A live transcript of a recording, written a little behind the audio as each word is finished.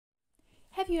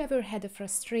Have you ever had a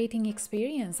frustrating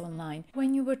experience online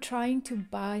when you were trying to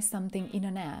buy something in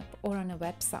an app or on a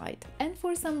website, and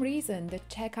for some reason the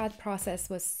checkout process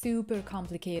was super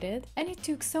complicated and it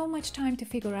took so much time to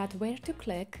figure out where to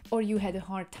click, or you had a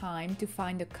hard time to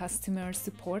find a customer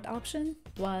support option?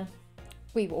 Well,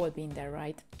 we've all been there,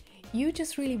 right? You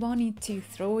just really wanted to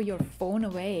throw your phone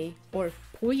away or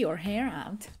pull your hair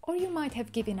out, or you might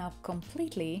have given up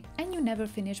completely and you never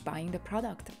finished buying the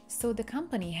product. So the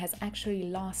company has actually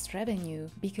lost revenue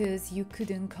because you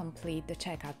couldn't complete the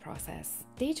checkout process.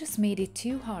 They just made it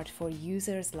too hard for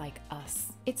users like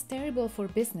us. It's terrible for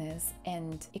business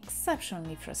and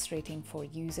exceptionally frustrating for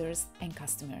users and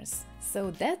customers.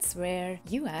 So that's where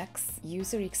UX,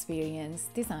 user experience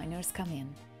designers, come in.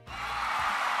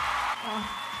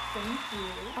 Thank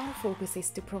you. Our focus is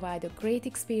to provide a great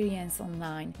experience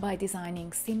online by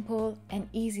designing simple and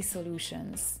easy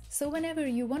solutions. So whenever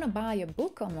you want to buy a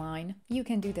book online, you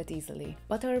can do that easily.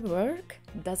 But our work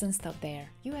doesn't stop there.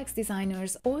 UX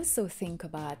designers also think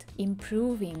about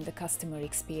improving the customer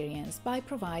experience by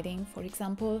providing, for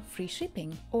example, free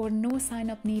shipping or no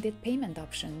sign-up needed payment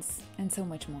options, and so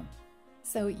much more.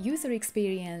 So user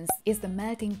experience is the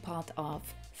melting pot of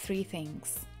three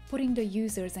things: putting the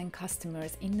users and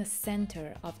customers in the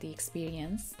center of the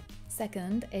experience.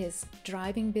 Second is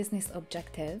driving business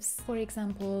objectives, for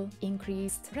example,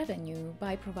 increased revenue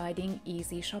by providing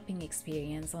easy shopping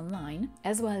experience online,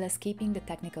 as well as keeping the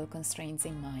technical constraints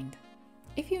in mind.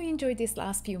 If you enjoyed this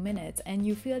last few minutes and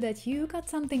you feel that you got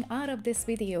something out of this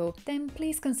video, then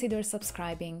please consider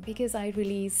subscribing, because I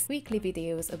release weekly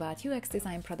videos about UX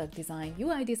design, product design,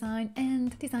 UI design,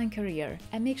 and design career.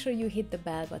 And make sure you hit the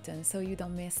bell button so you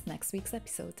don't miss next week's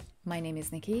episode. My name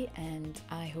is Nikki and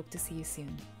I hope to see you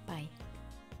soon. Bye.